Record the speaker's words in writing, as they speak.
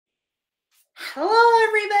Hello,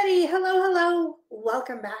 everybody. Hello, hello.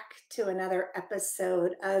 Welcome back to another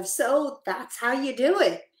episode of So That's How You Do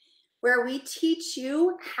It, where we teach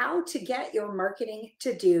you how to get your marketing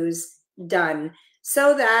to-dos done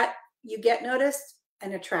so that you get noticed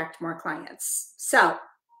and attract more clients. So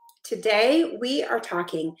today we are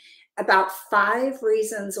talking about 5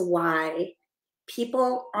 reasons why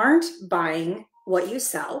people aren't buying what you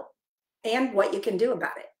sell and what you can do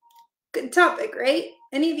about it. Good topic, right?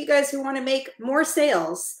 Any of you guys who want to make more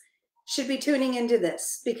sales should be tuning into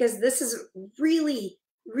this because this is really,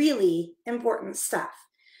 really important stuff.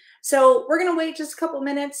 So we're going to wait just a couple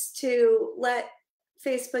minutes to let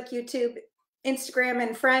Facebook, YouTube, Instagram,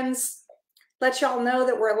 and friends let y'all know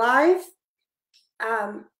that we're live.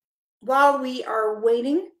 While we are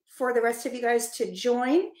waiting for the rest of you guys to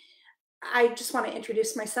join, I just want to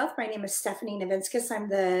introduce myself. My name is Stephanie Nivinskus. I'm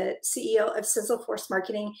the CEO of SizzleForce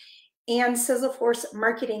Marketing and SizzleForce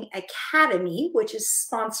Marketing Academy, which is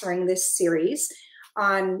sponsoring this series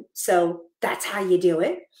on So That's How You Do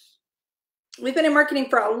It. We've been in marketing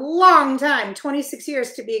for a long time, 26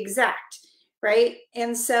 years to be exact, right?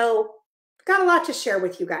 And so I've got a lot to share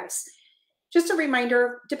with you guys. Just a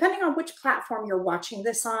reminder, depending on which platform you're watching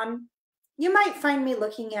this on, you might find me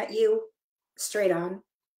looking at you straight on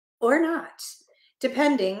or not,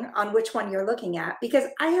 depending on which one you're looking at, because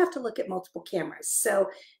I have to look at multiple cameras. So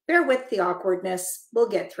bear with the awkwardness. We'll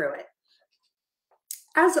get through it.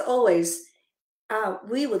 As always,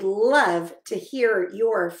 we would love to hear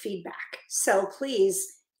your feedback. So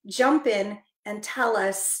please jump in and tell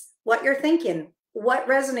us what you're thinking, what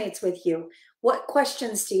resonates with you, what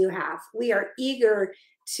questions do you have? We are eager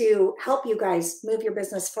to help you guys move your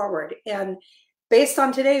business forward. And based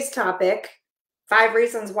on today's topic, 5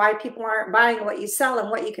 reasons why people aren't buying what you sell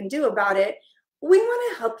and what you can do about it, we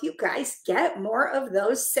want to help you guys get more of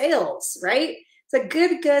those sales, right? It's a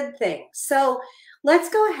good thing. So let's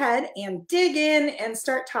go ahead and dig in and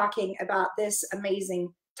start talking about this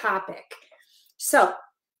amazing topic. So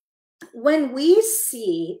when we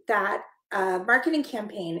see that a marketing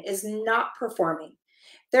campaign is not performing,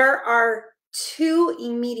 there are 2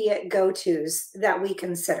 immediate go-tos that we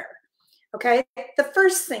consider, okay? The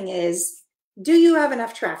first thing is, do you have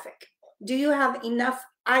enough traffic? Do you have enough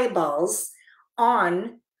eyeballs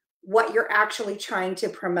on what you're actually trying to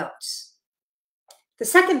promote? The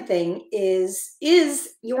second thing is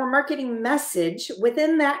your marketing message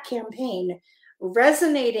within that campaign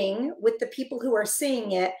resonating with the people who are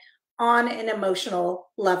seeing it on an emotional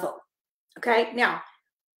level? Okay, now,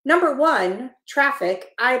 number 1, traffic,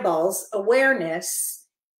 eyeballs, awareness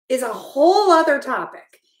is a whole other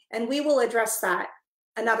topic, and we will address that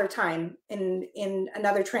another time in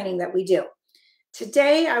another training that we do.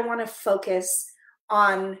 Today, I want to focus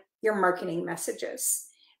on your marketing messages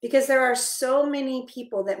because there are so many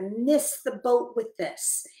people that miss the boat with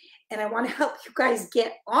this. And I want to help you guys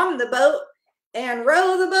get on the boat and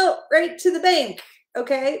row the boat right to the bank.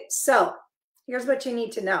 Okay, so here's what you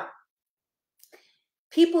need to know.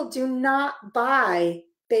 People do not buy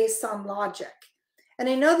based on logic. And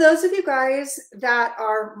I know those of you guys that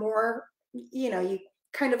are more, you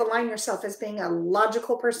kind of align yourself as being a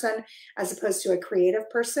logical person as opposed to a creative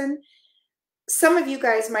person. Some of you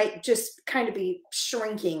guys might just kind of be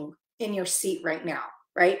shrinking in your seat right now,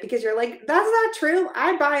 right? Because you're like, that's not true.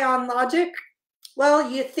 I buy on logic.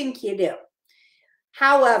 Well, you think you do.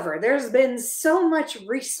 However, there's been so much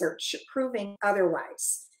research proving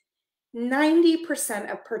otherwise.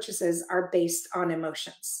 90% of purchases are based on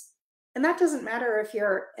emotions. And that doesn't matter if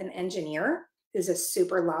you're an engineer who's a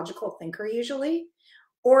super logical thinker usually,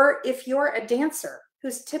 or if you're a dancer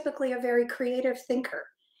who's typically a very creative thinker.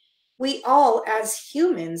 We all, as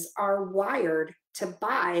humans, are wired to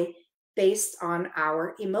buy based on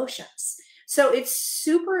our emotions. So it's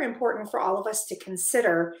super important for all of us to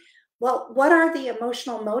consider, well, what are the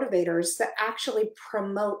emotional motivators that actually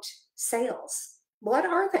promote sales? What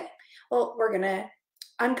are they? Well, we're going to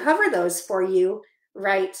uncover those for you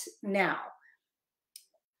right now.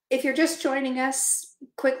 If you're just joining us,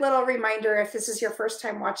 quick little reminder, if this is your first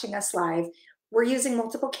time watching us live, we're using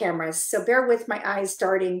multiple cameras, so bear with my eyes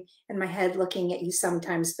darting and my head looking at you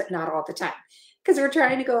sometimes, but not all the time, because we're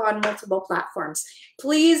trying to go on multiple platforms.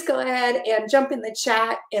 Please go ahead and jump in the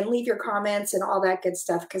chat and leave your comments and all that good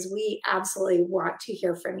stuff, because we absolutely want to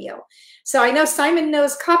hear from you. So I know Simon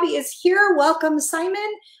Knows Copy is here. Welcome,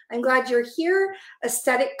 Simon. I'm glad you're here.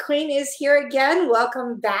 Aesthetic Queen is here again.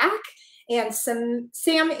 Welcome back. And Sam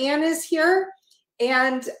Ann is here.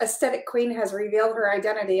 And Aesthetic Queen has revealed her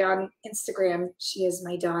identity on Instagram. She is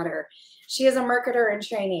my daughter. She is a marketer in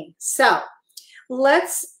training. So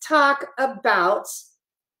let's talk about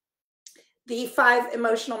the 5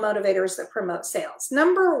 emotional motivators that promote sales.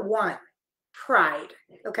 Number 1, pride.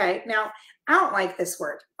 Okay, now I don't like this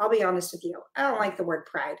word. I'll be honest with you. I don't like the word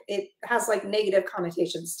pride. It has like negative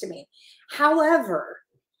connotations to me. However,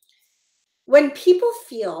 when people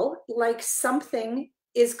feel like something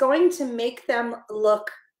is going to make them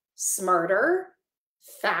look smarter,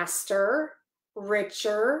 faster,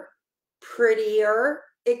 richer, prettier,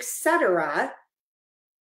 etc.,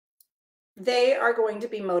 they are going to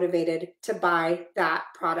be motivated to buy that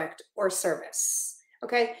product or service.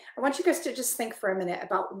 Okay, I want you guys to just think for a minute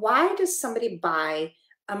about, why does somebody buy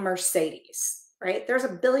a Mercedes, right? There's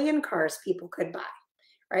a billion cars people could buy,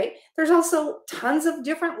 right? There's also tons of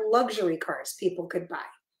different luxury cars people could buy.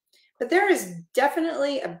 But there is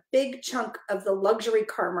definitely a big chunk of the luxury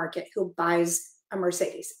car market who buys a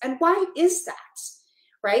Mercedes. And why is that,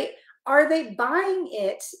 right? Are they buying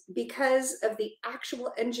it because of the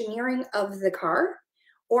actual engineering of the car?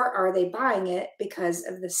 Or are they buying it because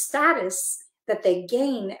of the status that they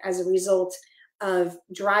gain as a result of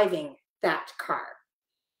driving that car?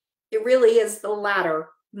 It really is the latter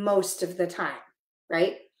most of the time,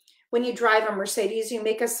 right? When you drive a Mercedes, you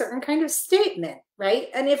make a certain kind of statement, right?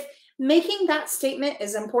 And if making that statement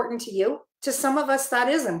is important to you, to some of us that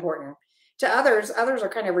is important. To others are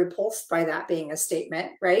kind of repulsed by that being a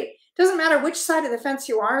statement, right? Doesn't matter which side of the fence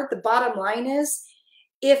you are. The bottom line is,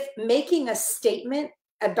 if making a statement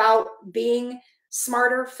about being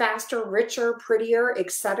smarter, faster, richer, prettier,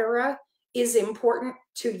 etc., is important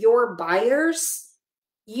to your buyers,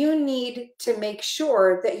 you need to make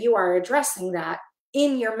sure that you are addressing that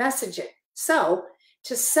in your messaging. So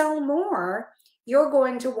to sell more, you're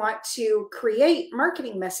going to want to create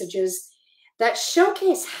marketing messages that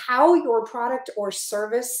showcase how your product or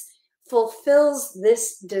service fulfills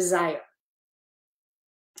this desire.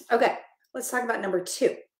 Okay, let's talk about number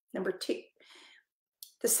 2. Number 2.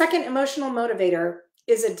 The second emotional motivator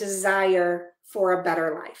is a desire for a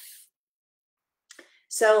better life.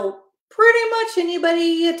 So pretty much anybody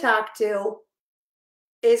you talk to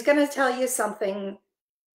is going to tell you something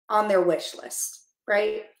on their wish list,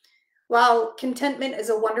 right? While contentment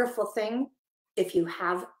is a wonderful thing, if you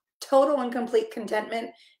have total and complete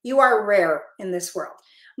contentment, you are rare in this world.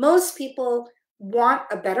 Most people want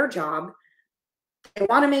a better job. They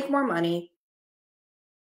want to make more money.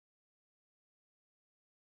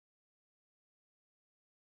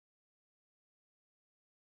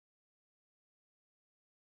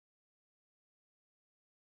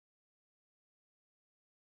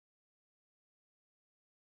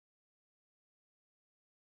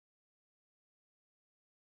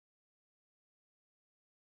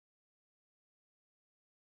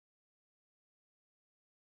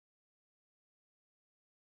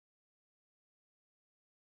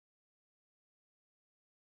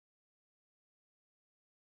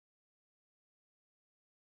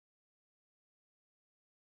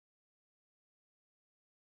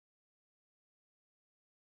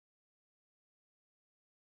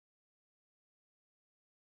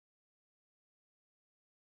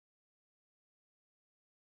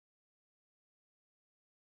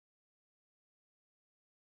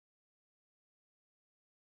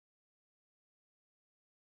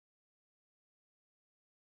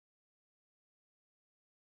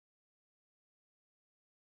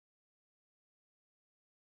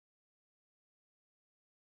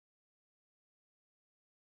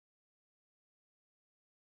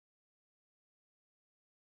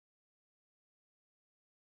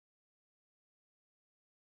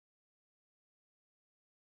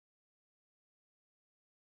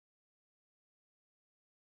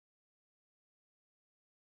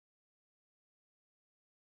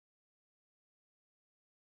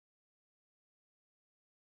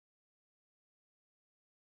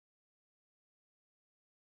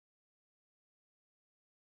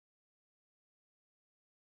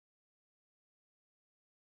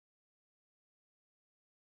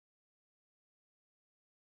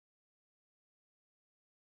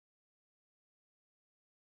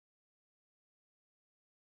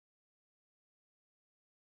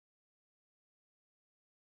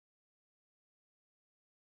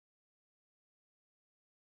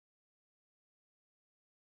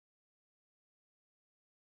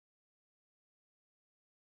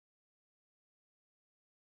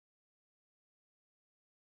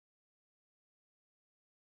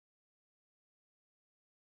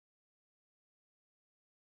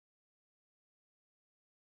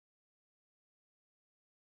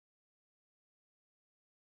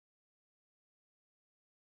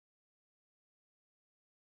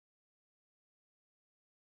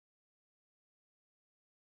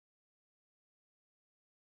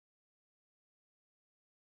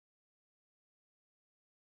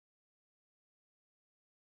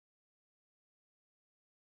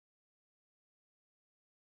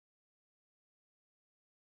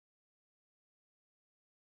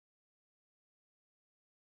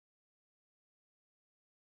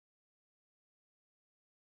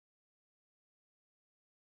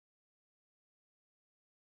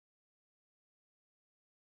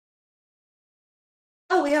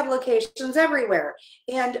 oh, we have locations everywhere.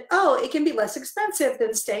 And oh, it can be less expensive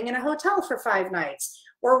than staying in a hotel for 5 nights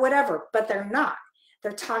or whatever, but they're not.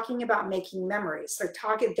 They're talking about making memories.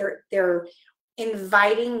 They're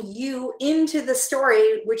inviting you into the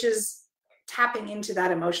story, which is tapping into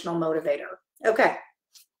that emotional motivator. Okay.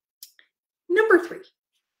 Number 3.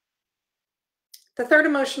 The third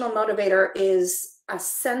emotional motivator is a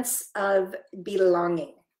sense of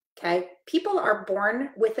belonging. Okay. People are born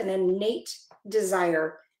with an innate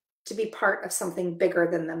desire to be part of something bigger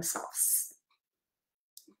than themselves.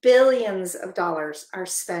 Billions of dollars are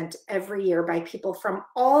spent every year by people from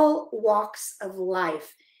all walks of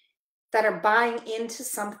life that are buying into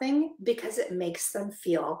something because it makes them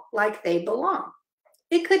feel like they belong.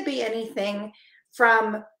 It could be anything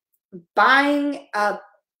from buying a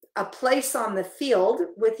place on the field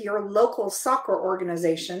with your local soccer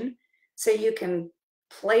organization so you can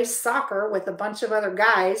play soccer with a bunch of other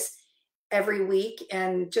guys every week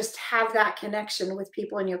and just have that connection with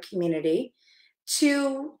people in your community,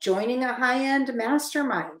 to joining a high-end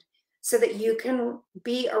mastermind so that you can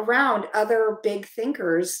be around other big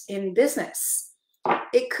thinkers in business.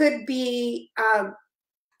 It could be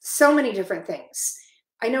so many different things.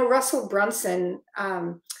 I know Russell Brunson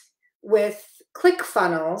with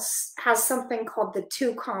ClickFunnels has something called the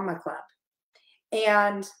 2 Comma Club.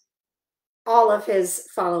 And all of his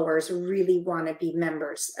followers really want to be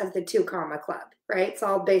members of the 2 Comma Club, right? It's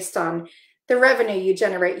all based on the revenue you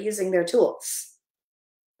generate using their tools.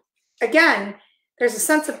 Again, there's a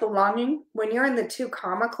sense of belonging. When you're in the 2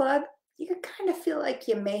 Comma Club, you can kind of feel like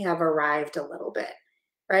you may have arrived a little bit,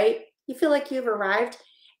 right? You feel like you've arrived.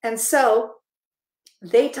 And so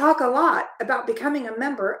they talk a lot about becoming a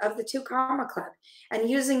member of the 2 Comma Club and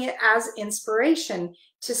using it as inspiration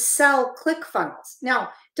to sell ClickFunnels. Now,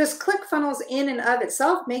 does ClickFunnels in and of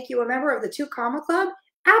itself make you a member of the 2 Comma Club?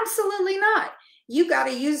 Absolutely not. You got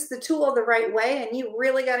to use the tool the right way, and you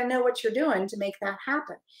really got to know what you're doing to make that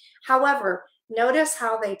happen. However, notice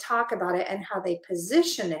how they talk about it and how they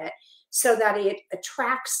position it so that it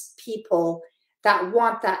attracts people that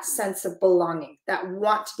want that sense of belonging, that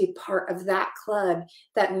want to be part of that club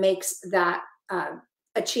that makes that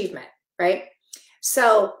achievement, right?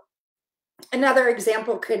 So another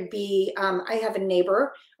example could be, I have a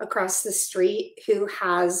neighbor across the street who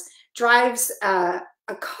drives a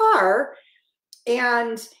car,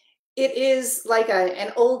 and it is like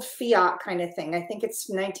an old Fiat kind of thing. I think it's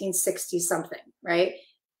 1960 something, right?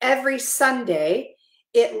 Every Sunday,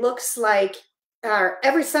 it looks like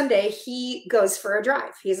every Sunday he goes for a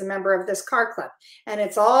drive. He's a member of this car club, and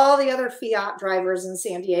it's all the other Fiat drivers in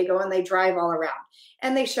San Diego, and they drive all around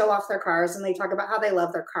and they show off their cars and they talk about how they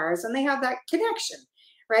love their cars and they have that connection,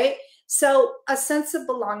 right? So a sense of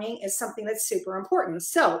belonging is something that's super important.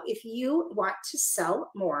 So if you want to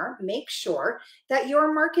sell more, make sure that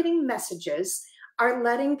your marketing messages are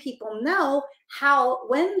letting people know how,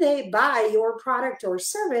 when they buy your product or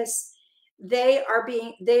service, they are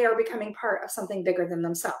becoming part of something bigger than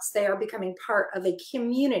themselves. They are becoming part of a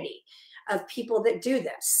community of people that do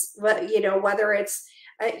this. Whether it's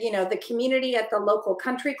the community at the local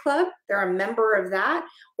country club, they're a member of that,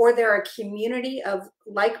 or they're a community of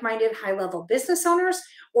like-minded high-level business owners,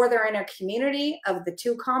 or they're in a community of the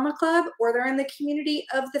 2 Comma Club, or they're in the community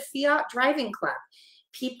of the Fiat driving club.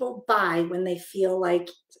 People buy when they feel like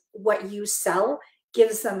what you sell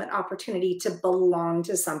gives them an opportunity to belong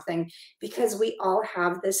to something, because we all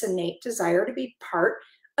have this innate desire to be part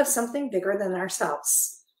of something bigger than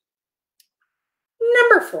ourselves.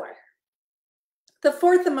 Number 4. The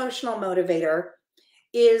fourth emotional motivator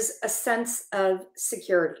is a sense of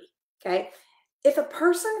security, okay? If a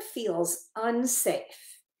person feels unsafe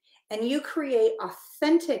and you create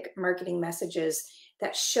authentic marketing messages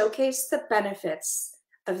that showcase the benefits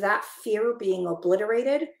of that fear being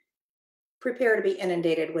obliterated, prepare to be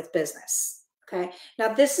inundated with business, okay?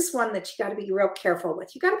 Now, this is one that you got to be real careful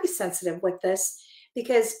with. You got to be sensitive with this,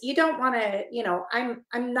 because you don't want to,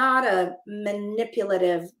 I'm not a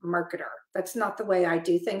manipulative marketer. That's not the way I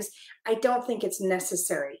do things. I don't think it's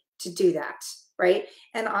necessary to do that, right?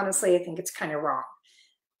 And honestly, I think it's kind of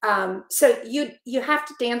wrong. So you have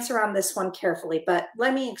to dance around this one carefully, but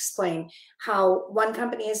let me explain how one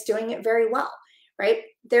company is doing it very well, right?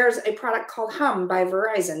 There's a product called Hum by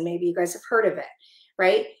Verizon. Maybe you guys have heard of it,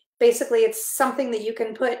 right? Basically, it's something that you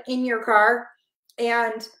can put in your car,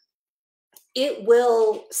 and it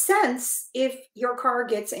will sense if your car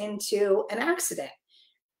gets into an accident,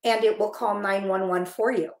 and it will call 911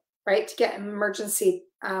 for you, right? To get emergency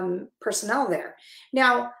personnel there.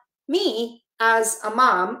 Now, me as a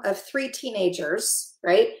mom of 3 teenagers,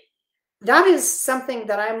 right? That is something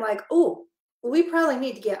that I'm like, oh, we probably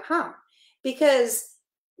need to get Hum, because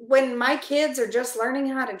when my kids are just learning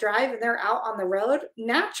how to drive and they're out on the road,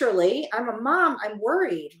 naturally, I'm a mom, I'm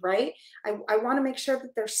worried, right? I want to make sure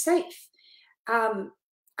that they're safe.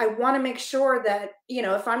 I want to make sure that, you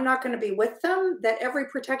know, if I'm not going to be with them, that every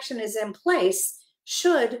protection is in place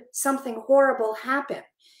should something horrible happen.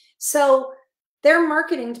 So they're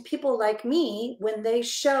marketing to people like me when they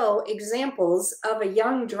show examples of a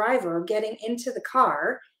young driver getting into the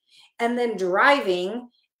car and then driving,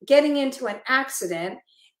 getting into an accident.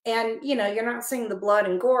 And, you know, you're not seeing the blood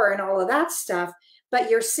and gore and all of that stuff, but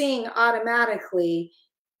you're seeing automatically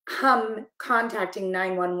contacting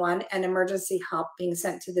 911 and emergency help being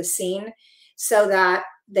sent to the scene so that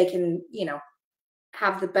they can, you know,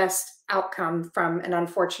 have the best outcome from an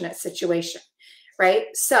unfortunate situation, right?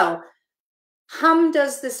 So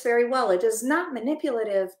does this very well. It is not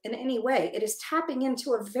manipulative in any way. It is tapping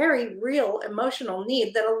into a very real emotional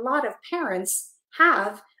need that a lot of parents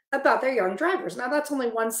have about their young drivers. Now, that's only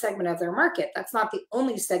one segment of their market. That's not the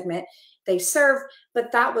only segment they serve,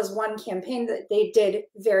 but that was one campaign that they did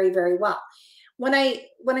very, very well. When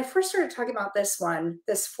I first started talking about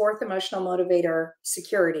this fourth emotional motivator,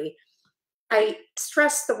 security, I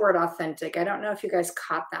stressed the word authentic. I don't know if you guys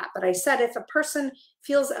caught that, but I said if a person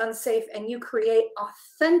feels unsafe and you create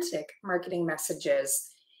authentic marketing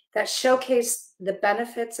messages that showcase the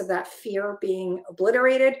benefits of that fear being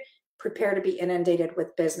obliterated, prepare to be inundated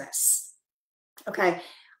with business. Okay.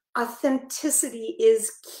 Authenticity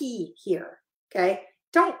is key here. Okay.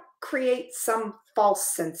 Don't create some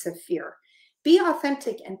false sense of fear. Be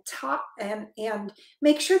authentic and talk and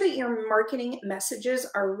make sure that your marketing messages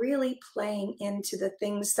are really playing into the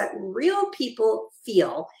things that real people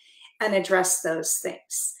feel and address those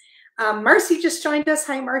things. Marcy just joined us.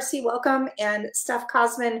 Hi, Marcy, welcome. And Steph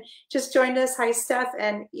Cosman just joined us. Hi, Steph.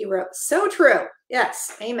 And you wrote, so true.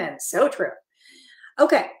 Yes, amen. So true.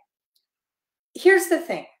 Okay, here's the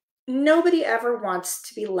thing. Nobody ever wants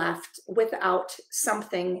to be left without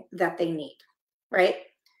something that they need, right?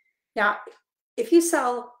 Now, if you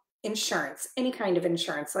sell insurance, any kind of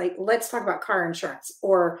insurance, like let's talk about car insurance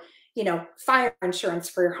or, you know, fire insurance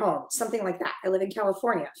for your home, something like that. I live in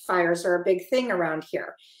California. Fires are a big thing around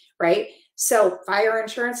here, right? So fire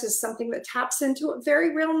insurance is something that taps into a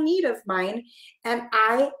very real need of mine. And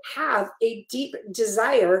I have a deep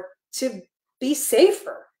desire to be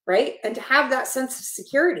safer, right? And to have that sense of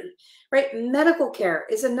security, right? Medical care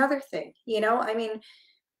is another thing, you know, I mean,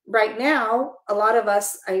 right now, a lot of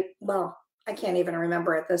us, I can't even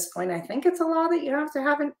remember at this point. I think it's a law that you have to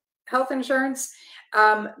have health insurance.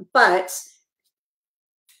 But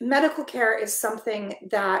medical care is something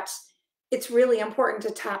that it's really important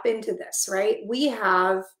to tap into this, right? We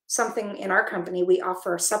have something in our company, we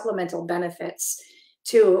offer supplemental benefits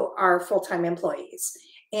to our full-time employees.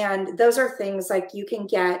 And those are things like you can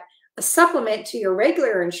get a supplement to your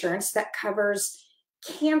regular insurance that covers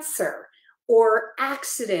cancer or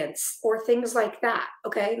accidents or things like that.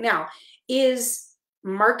 Okay. Now, is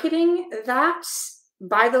marketing that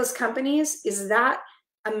by those companies, is that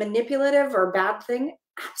a manipulative or bad thing?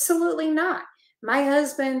 Absolutely not. My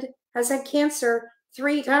husband has had cancer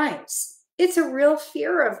 3 times. It's a real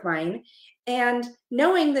fear of mine. And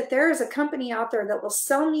knowing that there is a company out there that will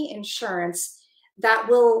sell me insurance that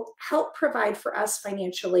will help provide for us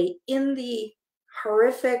financially in the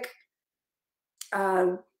horrific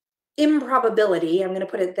improbability, I'm going to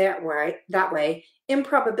put it that way,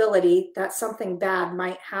 improbability that something bad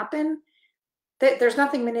might happen, there's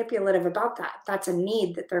nothing manipulative about that. That's a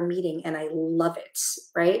need that they're meeting, and I love it,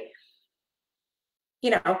 right?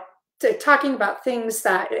 You know, talking about things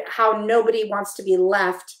that how nobody wants to be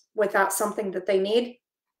left without something that they need.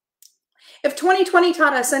 If 2020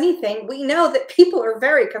 taught us anything, we know that people are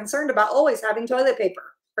very concerned about always having toilet paper,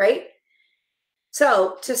 right?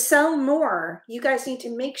 So to sell more, you guys need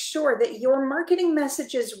to make sure that your marketing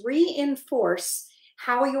messages reinforce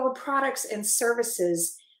how your products and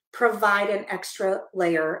services provide an extra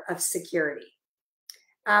layer of security.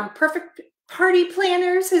 Perfect Party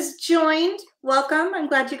Planners has joined. Welcome. I'm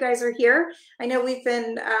glad you guys are here. I know we've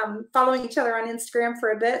been following each other on Instagram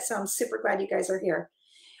for a bit, so I'm super glad you guys are here.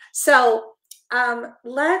 So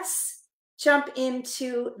let's jump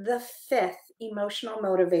into the 5th emotional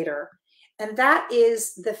motivator. And that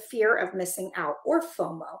is the fear of missing out, or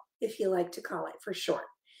FOMO, if you like to call it for short,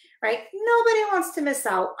 right? Nobody wants to miss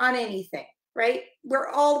out on anything, right? We're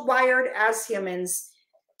all wired as humans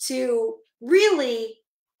to really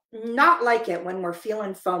not like it when we're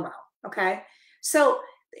feeling FOMO, okay? So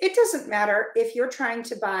it doesn't matter if you're trying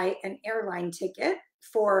to buy an airline ticket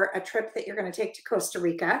for a trip that you're going to take to Costa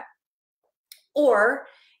Rica, or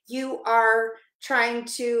you are trying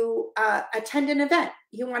to attend an event.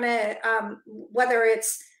 You want to, whether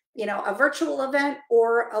it's a virtual event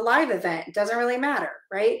or a live event. It doesn't really matter,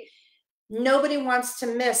 right? Nobody wants to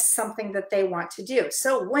miss something that they want to do.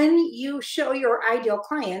 So when you show your ideal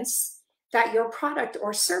clients that your product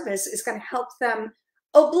or service is going to help them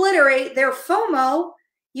obliterate their FOMO,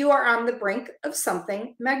 you are on the brink of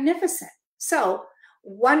something magnificent. So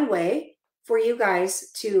one way for you guys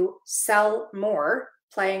to sell more,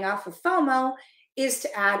 playing off of FOMO, is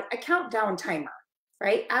to add a countdown timer,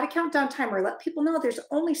 right? Add a countdown timer. Let people know there's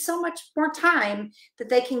only so much more time that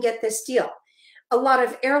they can get this deal. A lot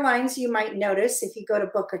of airlines, you might notice if you go to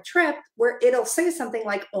book a trip, where it'll say something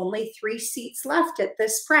like only 3 seats left at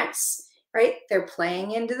this price, right? They're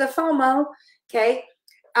playing into the FOMO, okay?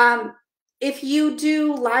 If you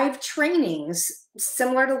do live trainings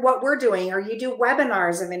similar to what we're doing, or you do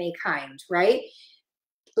webinars of any kind, right?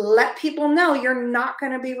 Let people know you're not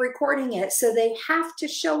going to be recording it, so they have to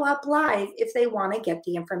show up live if they want to get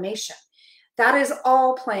the information. That is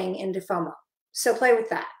all playing into FOMO. So play with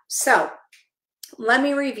that. So let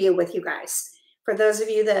me review with you guys. For those of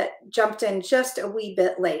you that jumped in just a wee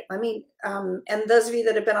bit late, and those of you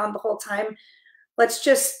that have been on the whole time, let's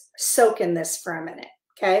just soak in this for a minute,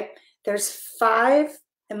 okay? There's 5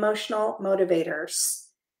 emotional motivators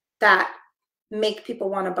that make people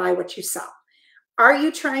want to buy what you sell. Are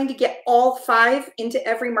you trying to get all 5 into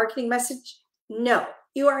every marketing message? No,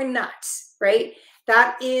 you are not, right?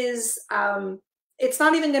 That is, it's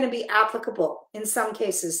not even going to be applicable in some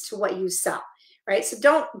cases to what you sell. Right? So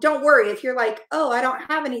don't worry if you're like, oh, I don't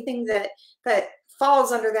have anything that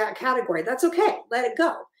falls under that category. That's okay. Let it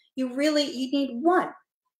go. You need one.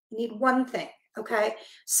 You need one thing. Okay.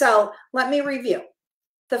 So let me review.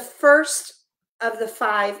 The first of the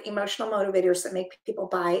 5 emotional motivators that make people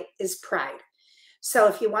buy is pride. So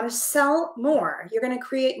if you want to sell more, you're going to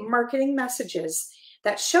create marketing messages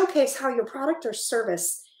that showcase how your product or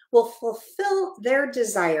service will fulfill their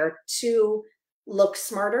desire to look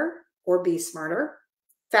smarter, or be smarter,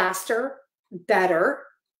 faster, better,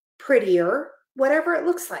 prettier, whatever it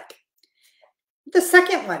looks like. The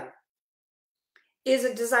second one is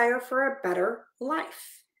a desire for a better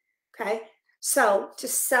life, okay? So to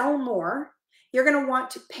sell more, you're going to want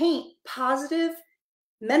to paint positive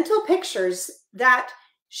mental pictures that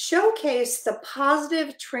showcase the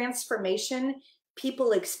positive transformation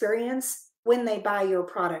people experience when they buy your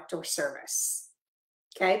product or service,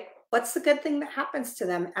 okay? What's the good thing that happens to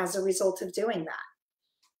them as a result of doing that?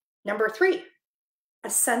 Number 3, a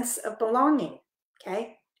sense of belonging,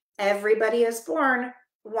 okay? Everybody is born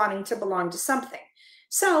wanting to belong to something.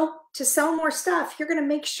 So to sell more stuff, you're going to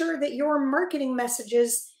make sure that your marketing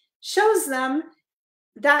messages shows them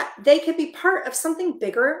that they could be part of something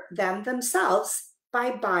bigger than themselves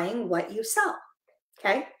by buying what you sell,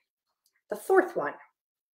 okay? The 4th one,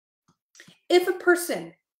 if a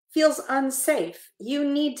person feels unsafe, you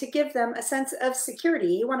need to give them a sense of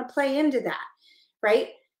security. You want to play into that, right?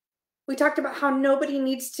 We talked about how nobody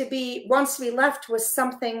wants to be left with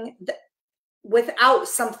something without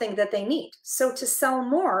something that they need. So to sell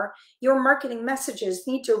more, your marketing messages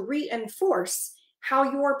need to reinforce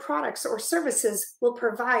how your products or services will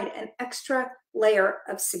provide an extra layer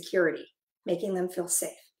of security, making them feel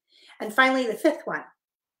safe. And finally, the 5th one,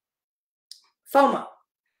 FOMO,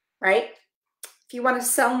 right? If you want to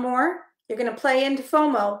sell more, you're going to play into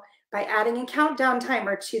FOMO by adding a countdown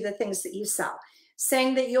timer to the things that you sell,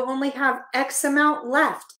 saying that you only have X amount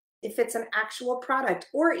left if it's an actual product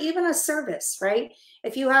or even a service, right?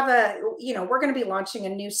 If you have we're going to be launching a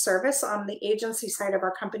new service on the agency side of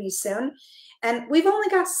our company soon, and we've only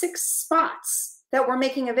got 6 spots that we're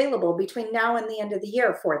making available between now and the end of the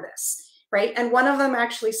year for this. Right? And one of them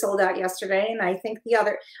actually sold out yesterday. And I think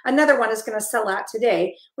another one is going to sell out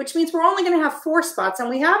today, which means we're only going to have 4 spots. And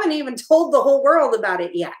we haven't even told the whole world about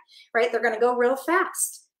it yet, right? They're going to go real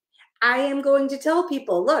fast. I am going to tell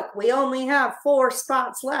people, look, we only have 4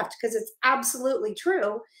 spots left, because it's absolutely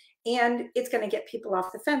true. And it's going to get people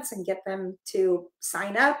off the fence and get them to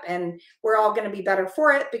sign up. And we're all going to be better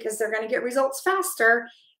for it, because they're going to get results faster.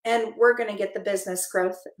 And we're going to get the business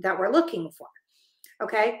growth that we're looking for.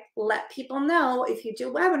 Okay, let people know if you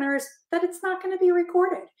do webinars that it's not going to be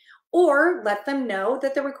recorded, or let them know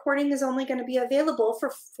that the recording is only going to be available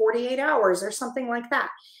for 48 hours or something like that.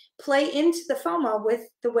 Play into the FOMO with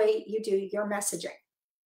the way you do your messaging.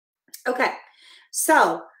 Okay,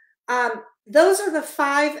 so those are the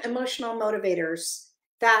 5 emotional motivators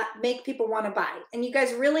that make people want to buy. And you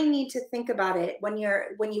guys really need to think about it when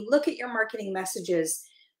you look at your marketing messages.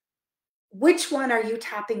 Which one are you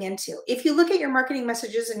tapping into? If you look at your marketing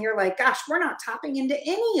messages and you're like, gosh, we're not tapping into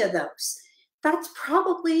any of those, that's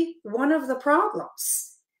probably one of the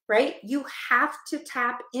problems, right? You have to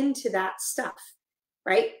tap into that stuff.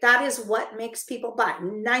 right? That is what makes people buy.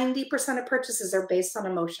 90% of purchases are based on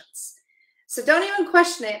emotions. So don't even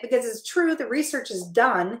question it, because it's true. The research is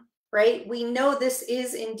done, right? We know this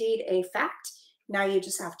is indeed a fact. Now you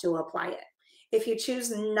just have to apply it. If you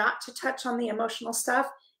choose not to touch on the emotional stuff,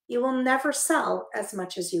 you will never sell as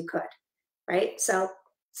much as you could, right? So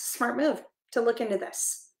it's a smart move to look into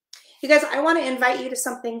this. You guys, I want to invite you to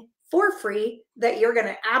something for free that you're going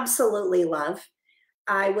to absolutely love.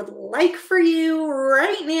 I would like for you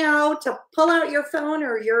right now to pull out your phone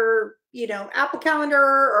or your, Apple Calendar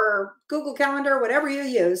or Google Calendar, whatever you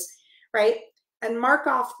use, right? And mark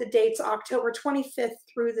off the dates October 25th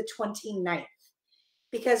through the 29th,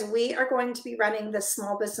 because we are going to be running the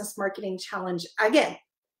Small Business Marketing Challenge again.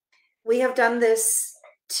 We have done this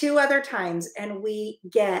 2 other times and we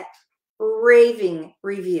get raving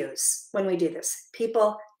reviews when we do this.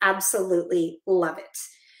 People absolutely love it.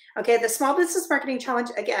 Okay, the Small Business Marketing Challenge,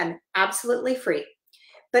 again, absolutely free,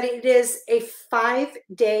 but it is a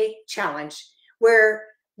 5-day challenge where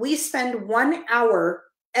we spend 1 hour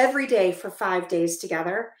every day for 5 days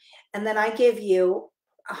together. And then I give you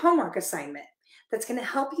a homework assignment that's going to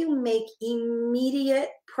help you make immediate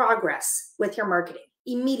progress with your marketing.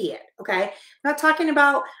 Immediate, okay? I'm not talking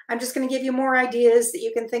about, I'm just going to give you more ideas that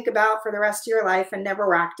you can think about for the rest of your life and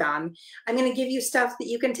never act on. I'm going to give you stuff that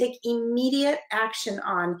you can take immediate action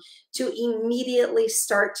on to immediately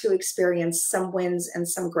start to experience some wins and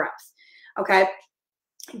some growth, okay?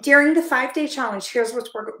 During the 5-day challenge, here's what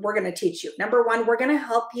we're going to teach you. Number 1, we're going to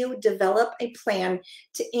help you develop a plan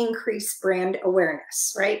to increase brand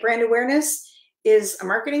awareness, right? Brand awareness is a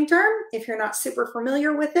marketing term. If you're not super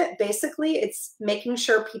familiar with it, basically it's making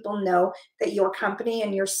sure people know that your company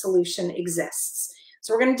and your solution exists.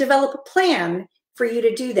 So we're going to develop a plan for you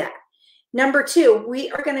to do that. Number 2, we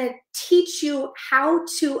are going to teach you how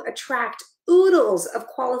to attract oodles of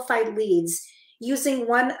qualified leads using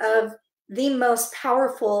one of the most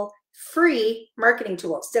powerful free marketing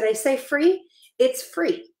tools. Did I say free? It's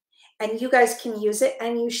free. And you guys can use it,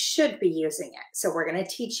 and you should be using it. So we're going to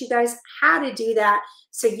teach you guys how to do that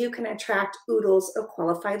so you can attract oodles of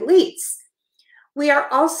qualified leads. We are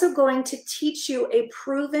also going to teach you a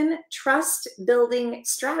proven trust building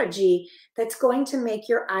strategy that's going to make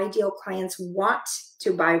your ideal clients want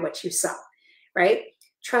to buy what you sell, right?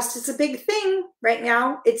 Trust is a big thing right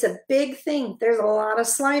now. It's a big thing. There's a lot of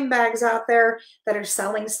slime bags out there that are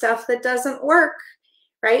selling stuff that doesn't work,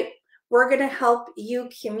 right? We're going to help you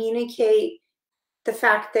communicate the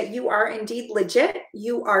fact that you are indeed legit,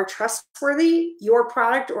 you are trustworthy, your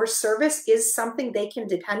product or service is something they can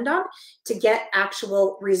depend on to get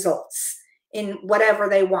actual results in whatever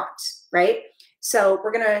they want, right? So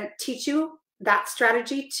we're going to teach you that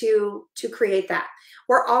strategy to create that.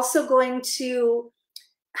 We're also going to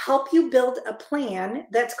help you build a plan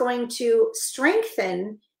that's going to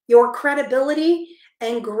strengthen your credibility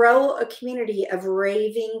and grow a community of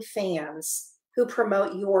raving fans who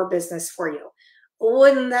promote your business for you.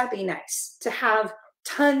 Wouldn't that be nice to have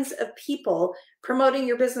tons of people promoting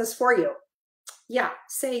your business for you? Yeah,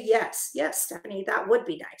 say yes. Yes, Stephanie, that would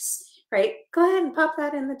be nice, right? Go ahead and pop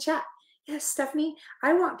that in the chat. Yes, Stephanie,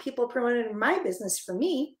 I want people promoting my business for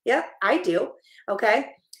me. Yep, I do. Okay.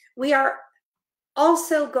 We are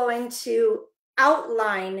also going to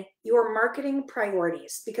outline your marketing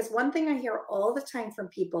priorities, because one thing I hear all the time from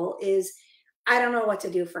people is, I don't know what to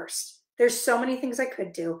do first. There's so many things I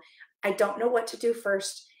could do. I don't know what to do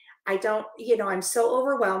first. I don't, I'm so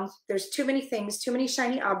overwhelmed. There's too many things, too many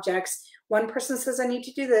shiny objects. One person says I need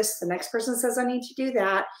to do this. The next person says I need to do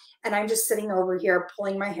that. And I'm just sitting over here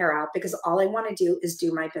pulling my hair out because all I want to do is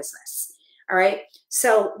do my business. All right.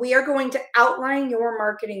 So we are going to outline your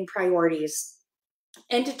marketing priorities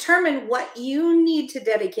and determine what you need to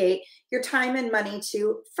dedicate your time and money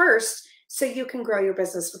to first so you can grow your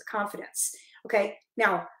business with confidence. Okay.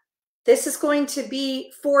 Now, this is going to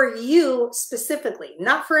be for you specifically,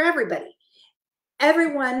 not for everybody.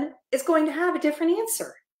 Everyone is going to have a different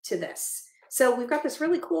answer to this. So we've got this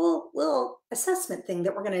really cool little assessment thing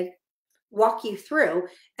that we're going to walk you through,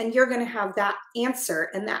 and you're going to have that answer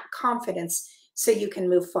and that confidence so you can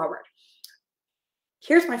move forward.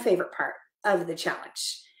 Here's my favorite part of the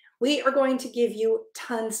challenge. We are going to give you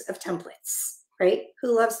tons of templates. Right?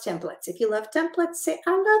 Who loves templates? If you love templates, say, I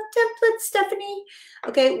love templates, Stephanie.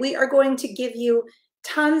 Okay, we are going to give you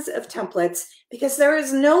tons of templates because there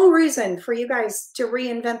is no reason for you guys to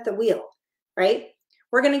reinvent the wheel, right?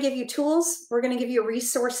 We're going to give you tools. We're going to give you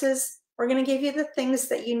resources. We're going to give you the things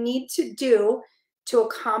that you need to do to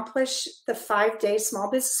accomplish the 5-day Small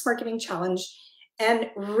Business Marketing Challenge and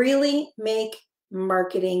really make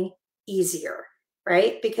marketing easier,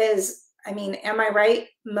 right? Because I mean, am I right?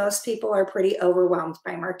 Most people are pretty overwhelmed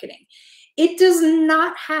by marketing. It does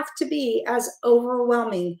not have to be as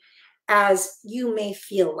overwhelming as you may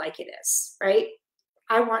feel like it is, right?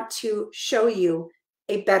 I want to show you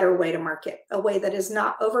a better way to market, a way that is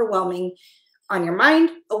not overwhelming on your mind,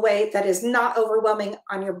 a way that is not overwhelming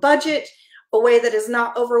on your budget, a way that is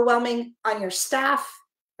not overwhelming on your staff,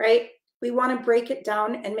 right? We want to break it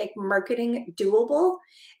down and make marketing doable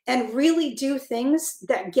and really do things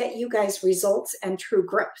that get you guys results and true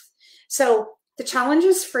growth. So the challenge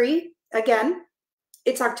is free. Again,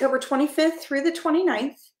 it's October 25th through the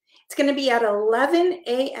 29th. It's going to be at 11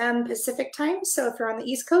 a.m. Pacific time. So if you're on the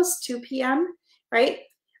East Coast, 2 p.m., right?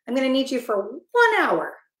 I'm going to need you for 1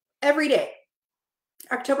 hour every day,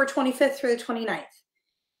 October 25th through the 29th.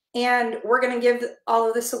 And we're going to give all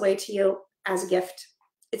of this away to you as a gift.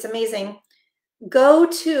 It's amazing. Go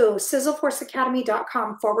to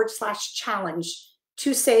sizzleforceacademy.com/challenge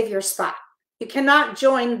to save your spot. You cannot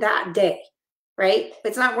join that day, right?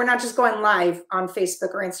 We're not just going live on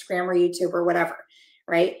Facebook or Instagram or YouTube or whatever,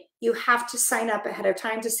 right? You have to sign up ahead of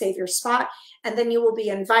time to save your spot, and then you will be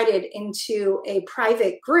invited into a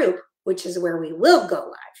private group, which is where we will go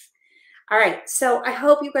live. All right, so I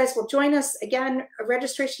hope you guys will join us. Again,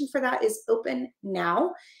 registration for that is open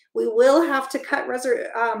now. We will have to cut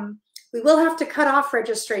off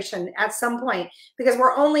registration at some point because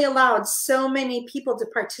we're only allowed so many people to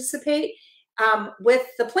participate with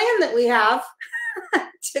the plan that we have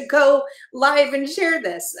to go live and share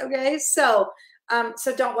this. Okay, so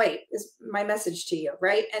don't wait is my message to you,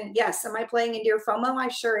 right? And yes, am I playing into your FOMO? I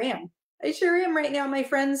sure am. I sure am right now, my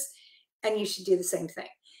friends, and you should do the same thing.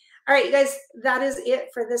 All right, you guys, that is it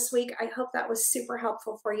for this week. I hope that was super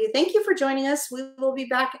helpful for you. Thank you for joining us. We will be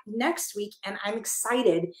back next week, and I'm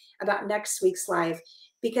excited about next week's live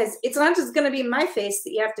because it's not just going to be my face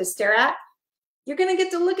that you have to stare at. You're going to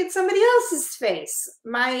get to look at somebody else's face.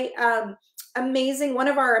 My one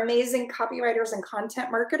of our amazing copywriters and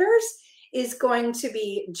content marketers is going to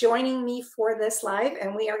be joining me for this live,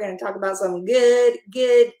 and we are going to talk about some good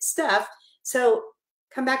stuff. So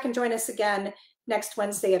come back and join us again next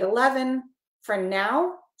Wednesday at 11. For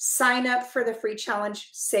now, sign up for the free challenge,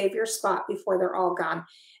 save your spot before they're all gone.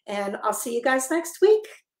 And I'll see you guys next week.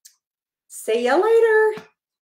 See you later.